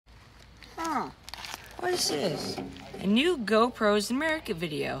What is this? A new GoPros in America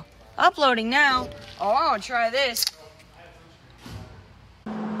video. Uploading now. Oh, I want to try this.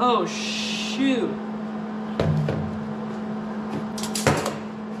 Oh, shoot.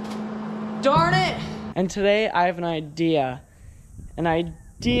 Darn it! And today I have an idea. An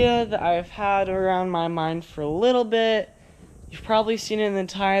idea that I've had around my mind for a little bit. You've probably seen it in the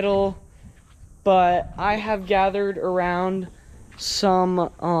title. But I have gathered around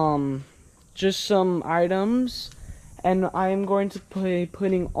some, just some items. And I am going to be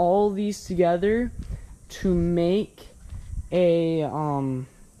putting all these together to make a,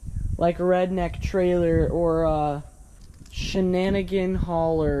 like a redneck trailer or a shenanigan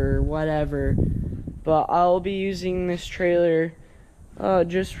hauler or whatever. But I'll be using this trailer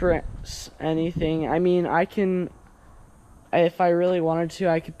just for anything. I mean, I can, if I really wanted to,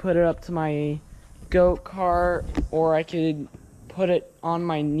 I could put it up to my goat cart, or I could put it on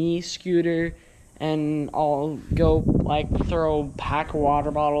my knee scooter and I'll go like throw a pack of water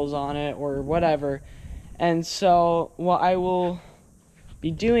bottles on it or whatever. And so what I will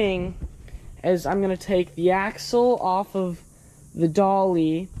be doing is I'm going to take the axle off of the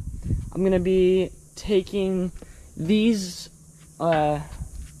dolly. I'm going to be taking these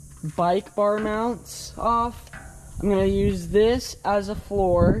bike bar mounts off. I'm going to use this as a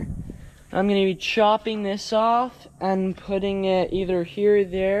floor. I'm going to be chopping this off and putting it either here or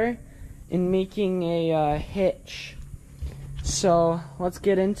there and making a hitch. So let's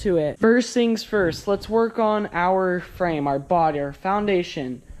get into it. First things first, let's work on our frame, our body, our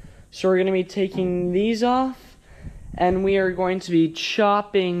foundation. So we're going to be taking these off and we are going to be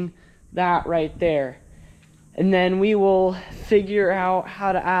chopping that right there. And then we will figure out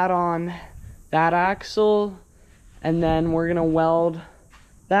how to add on that axle, and then we're going to weld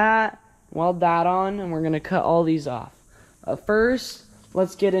that on, and we're going to cut all these off. First,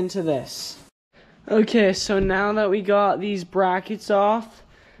 let's get into this. Okay, so now that we got these brackets off,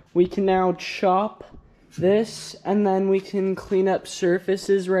 we can now chop this, and then we can clean up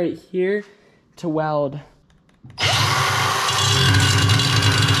surfaces right here to weld.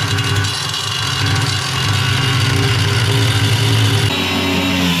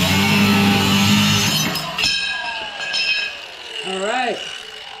 Alright.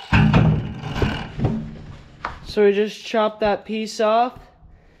 So we just chopped that piece off.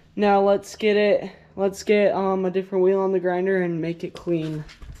 Now let's get a different wheel on the grinder and make it clean.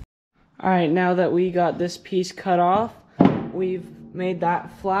 Alright, now that we got this piece cut off, we've made that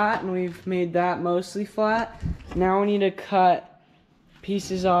flat and we've made that mostly flat. Now we need to cut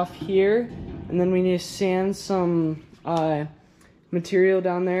pieces off here, and then we need to sand some material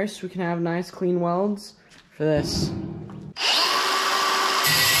down there so we can have nice clean welds for this.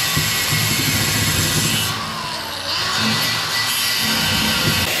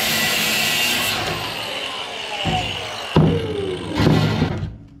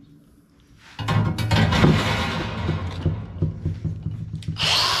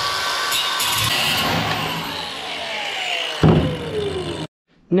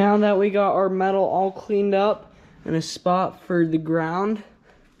 Now that we got our metal all cleaned up and a spot for the ground,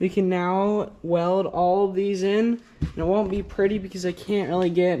 we can now weld all of these in. And it won't be pretty because I can't really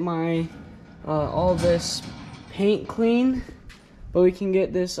get my all this paint clean, but we can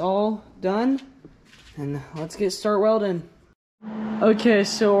get this all done, and let's start welding. Okay,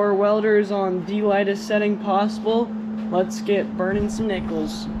 so our welder is on the lightest setting possible. Let's get burning some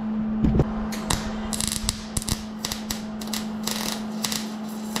nickels.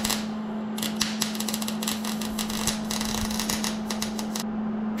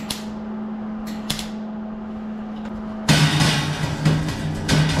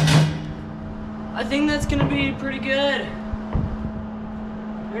 I think that's gonna be pretty good.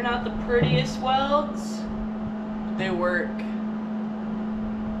 They're not the prettiest welds, but they work.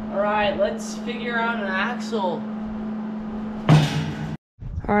 Alright, let's figure out an axle.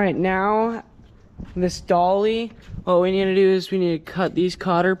 Alright, now this dolly, what we need to do is we need to cut these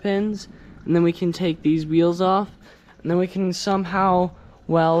cotter pins, and then we can take these wheels off, and then we can somehow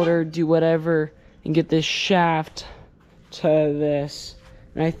weld or do whatever and get this shaft to this.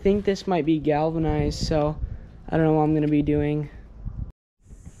 And I think this might be galvanized, so I don't know what I'm going to be doing.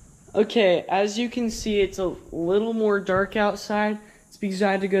 Okay, as you can see, it's a little more dark outside. It's because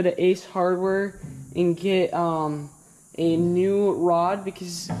I had to go to Ace Hardware and get a new rod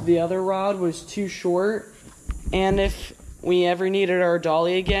because the other rod was too short. And if we ever needed our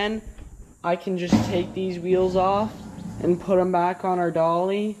dolly again, I can just take these wheels off and put them back on our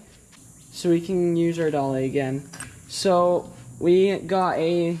dolly so we can use our dolly again. So we got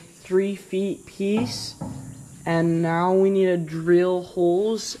a 3 feet piece And now we need to drill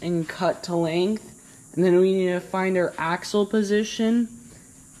holes and cut to length. And then we need to find our axle position.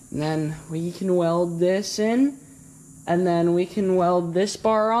 And then we can weld this in. And then we can weld this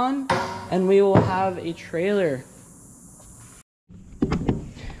bar on. And we will have a trailer.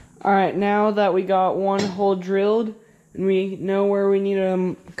 Alright, now that we got one hole drilled, and we know where we need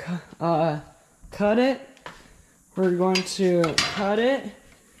to cut it, we're going to cut it.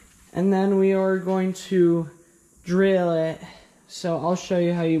 And then we are going to drill it. So I'll show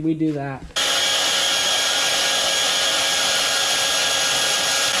you how we do that.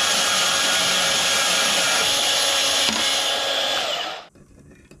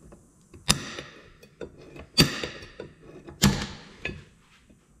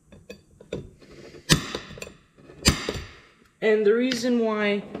 And the reason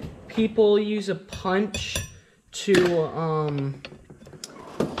why people use a punch to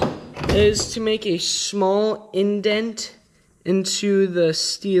is to make a small indent into the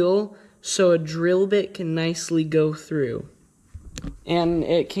steel so a drill bit can nicely go through and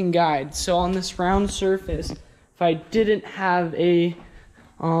it can guide. So on this round surface, if I didn't have a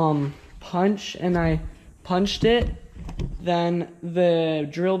punch and I punched it, then the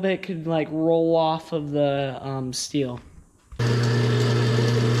drill bit could like roll off of the steel.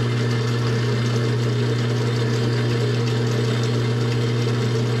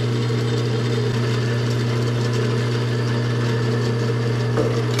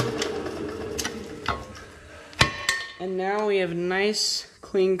 And now we have a nice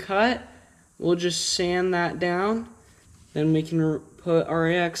clean cut. We'll just sand that down, then we can put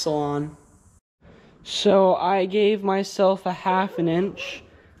our axle on. So I gave myself a ½ inch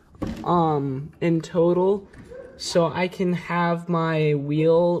in total, so I can have my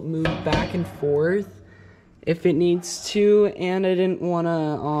wheel move back and forth if it needs to, and I didn't want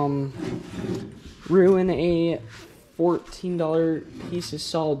to ruin a $14 piece of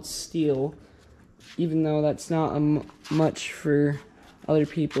solid steel. Even though that's not much for other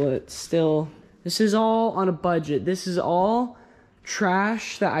people, it's still, this is all on a budget. This is all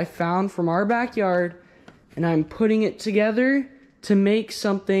trash that I found from our backyard, and I'm putting it together to make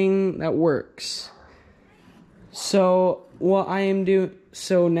something that works. So what I am doing,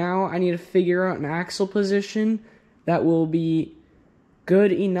 so now I need to figure out an axle position that will be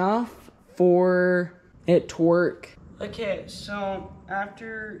good enough for it to work. Okay, so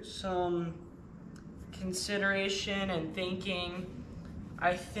after some consideration and thinking,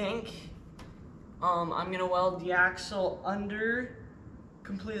 I think I'm gonna weld the axle under,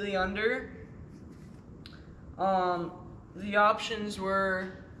 completely under. The options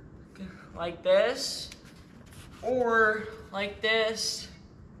were like this or like this,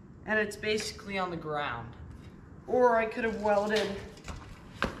 and it's basically on the ground. Or I could have welded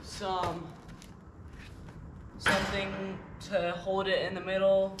something to hold it in the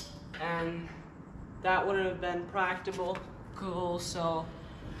middle, and that wouldn't have been practical, so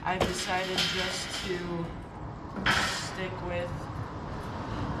I've decided just to stick with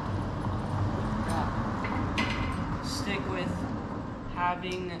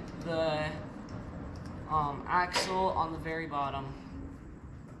having the axle on the very bottom.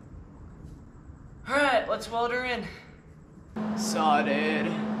 Alright, let's weld her in. Sorted.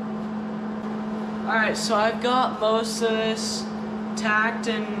 Alright, so I've got most of this tacked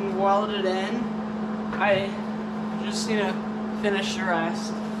and welded in. I just need to finish the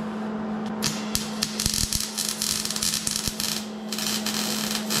rest.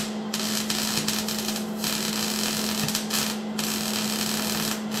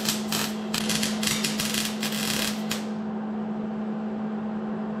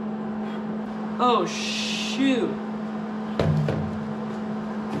 Oh shoot.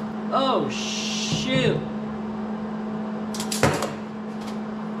 Oh shoot.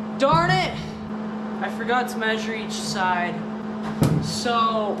 Darn it! I forgot to measure each side.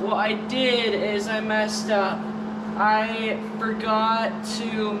 So what I did is I messed up. I forgot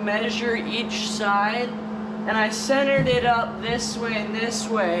to measure each side, and I centered it up this way and this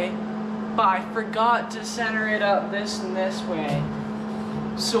way, but I forgot to center it up this and this way.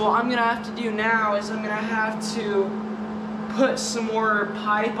 So what I'm gonna have to do now is I'm gonna have to put some more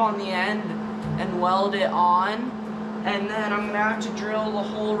pipe on the end and weld it on, and then I'm gonna have to drill the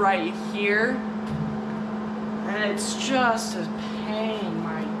hole right here, and it's just a pain,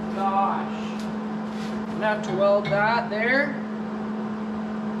 my gosh. I'm gonna have to weld that there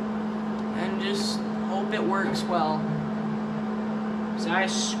and just hope it works well, because I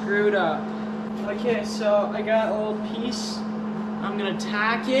screwed up. Okay, so I got a little piece. I'm gonna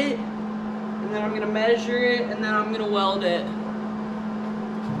tack it, and then I'm gonna measure it, and then I'm gonna weld it.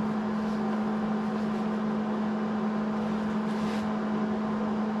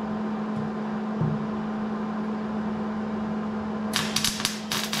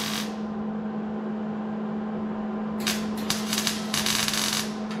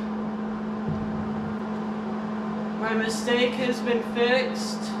 my mistake has been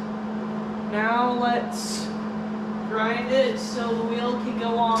fixed. Now let's grind it so the wheel can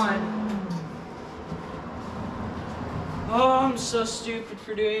go on. Oh, I'm so stupid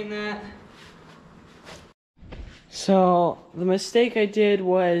for doing that. So the mistake I did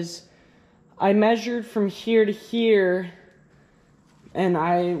was I measured from here to here, and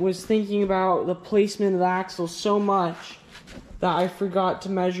I was thinking about the placement of the axle so much that I forgot to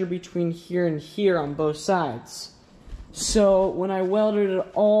measure between here and here on both sides. So when I welded it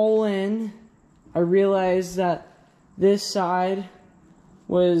all in, I realized that this side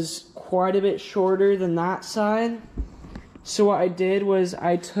was quite a bit shorter than that side. So what I did was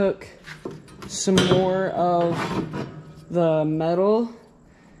I took some more of the metal,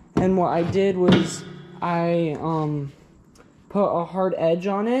 and what I did was I put a hard edge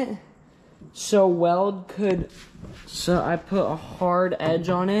on it so weld could, so I put a hard edge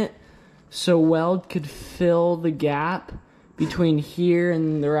on it so weld could fill the gap between here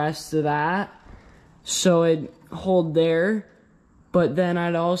and the rest of that, so it'd hold there, but then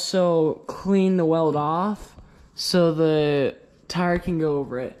I'd also clean the weld off so the tire can go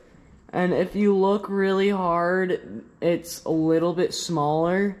over it. And if you look really hard, it's a little bit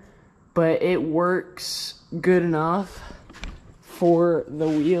smaller, but it works good enough for the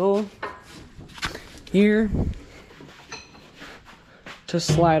wheel here to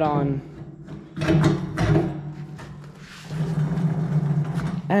slide on.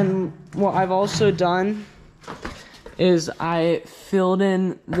 And what I've also done is I filled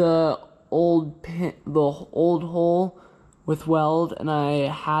in the old hole with weld, and I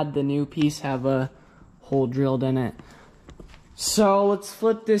had the new piece have a hole drilled in it. So let's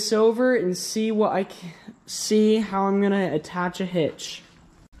flip this over and see how I'm gonna attach a hitch.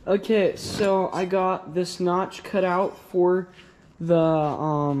 Okay, so I got this notch cut out for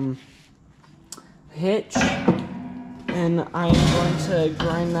the hitch, and I'm going to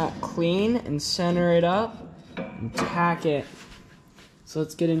grind that clean and center it up and tack it. So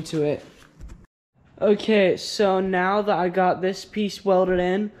let's get into it. Okay, so now that I got this piece welded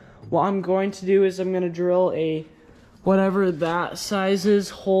in, what I'm going to do is I'm going to drill a whatever that size is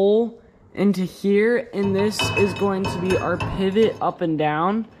hole into here, and this is going to be our pivot up and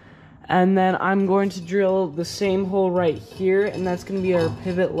down, and then I'm going to drill the same hole right here, and that's going to be our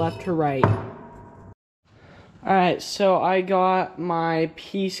pivot left to right. Alright, so I got my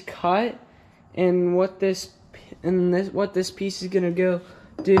piece cut, and what this piece is going to go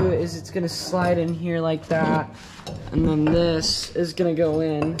do is it's going to slide in here like that, and then this is going to go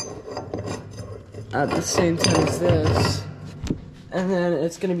in at the same time as this, and then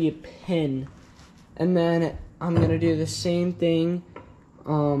it's going to be a pin, and then I'm going to do the same thing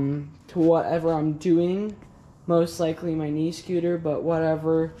to whatever I'm doing, most likely my knee scooter, but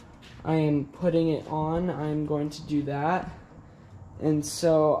whatever I am putting it on, I'm going to do that. And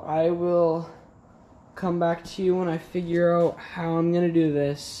so I will come back to you when I figure out how I'm gonna do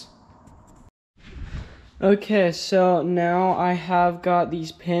this. Okay, so now I have got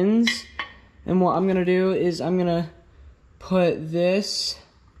these pins, and what I'm gonna do is I'm gonna put this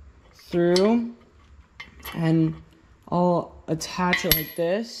through, and I'll attach it like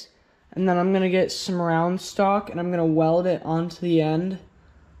this, and then I'm gonna get some round stock, and I'm gonna weld it onto the end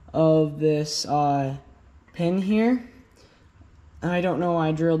of this pin here. And I don't know why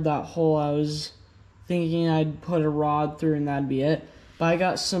I drilled that hole. I was thinking I'd put a rod through and that'd be it, but I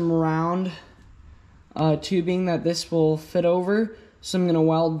got some round tubing that this will fit over, so I'm gonna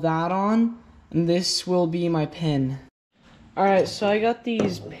weld that on, and this will be my pin. Alright, so I got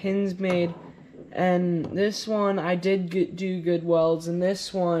these pins made, and this one I did do good welds, and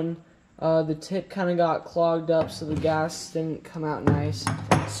this one the tip kind of got clogged up, so the gas didn't come out nice,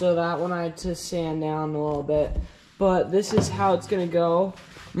 so that one I had to sand down a little bit. But this is how it's gonna go.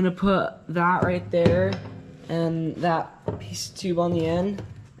 I'm gonna put that right there and that piece of tube on the end,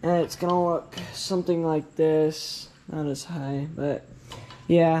 and it's gonna look something like this. Not as high, but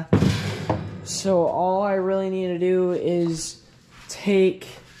yeah. So all I really need to do is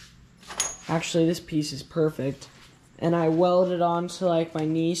actually this piece is perfect, and I weld it onto like my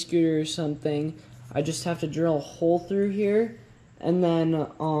knee scooter or something. I just have to drill a hole through here, and then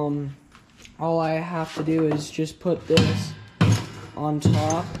all I have to do is just put this on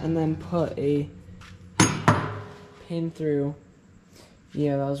top and then put a pin through.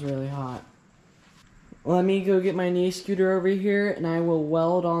 Yeah, that was really hot. Let me go get my knee scooter over here, and I will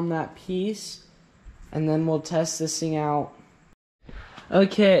weld on that piece, and then we'll test this thing out.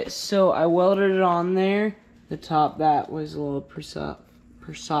 Okay, so I welded it on there. The top, that was a little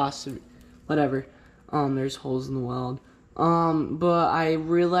whatever. There's holes in the weld. But I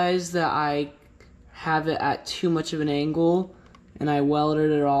realized that I have it at too much of an angle, and I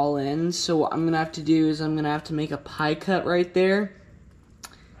welded it all in. So what I'm gonna have to do is I'm gonna have to make a pie cut right there.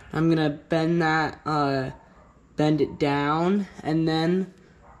 I'm gonna bend it down, and then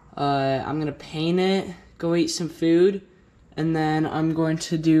I'm gonna paint it, go eat some food, and then I'm going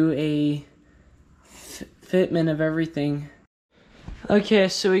to do a fitment of everything. Okay,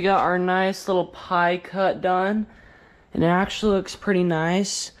 so we got our nice little pie cut done, and it actually looks pretty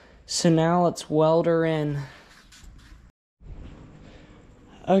nice. So now let's weld her in.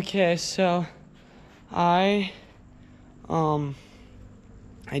 Okay, so I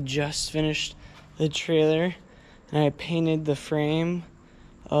just finished the trailer, and I painted the frame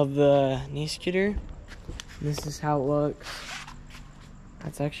of the knee scooter. This is how it looks.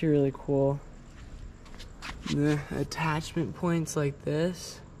 That's actually really cool. The attachment points like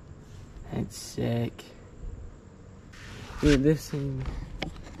this. That's sick. Dude, this thing,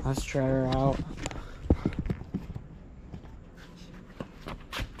 let's try her out.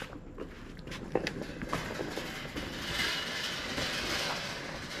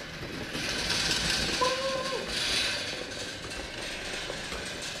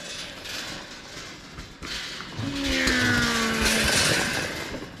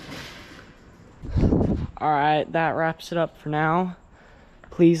 Alright, that wraps it up for now.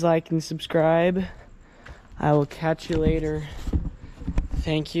 Please like and subscribe. I will catch you later.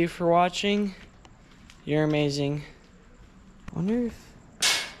 Thank you for watching. You're amazing. Wonder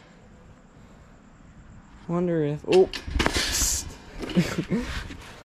if oh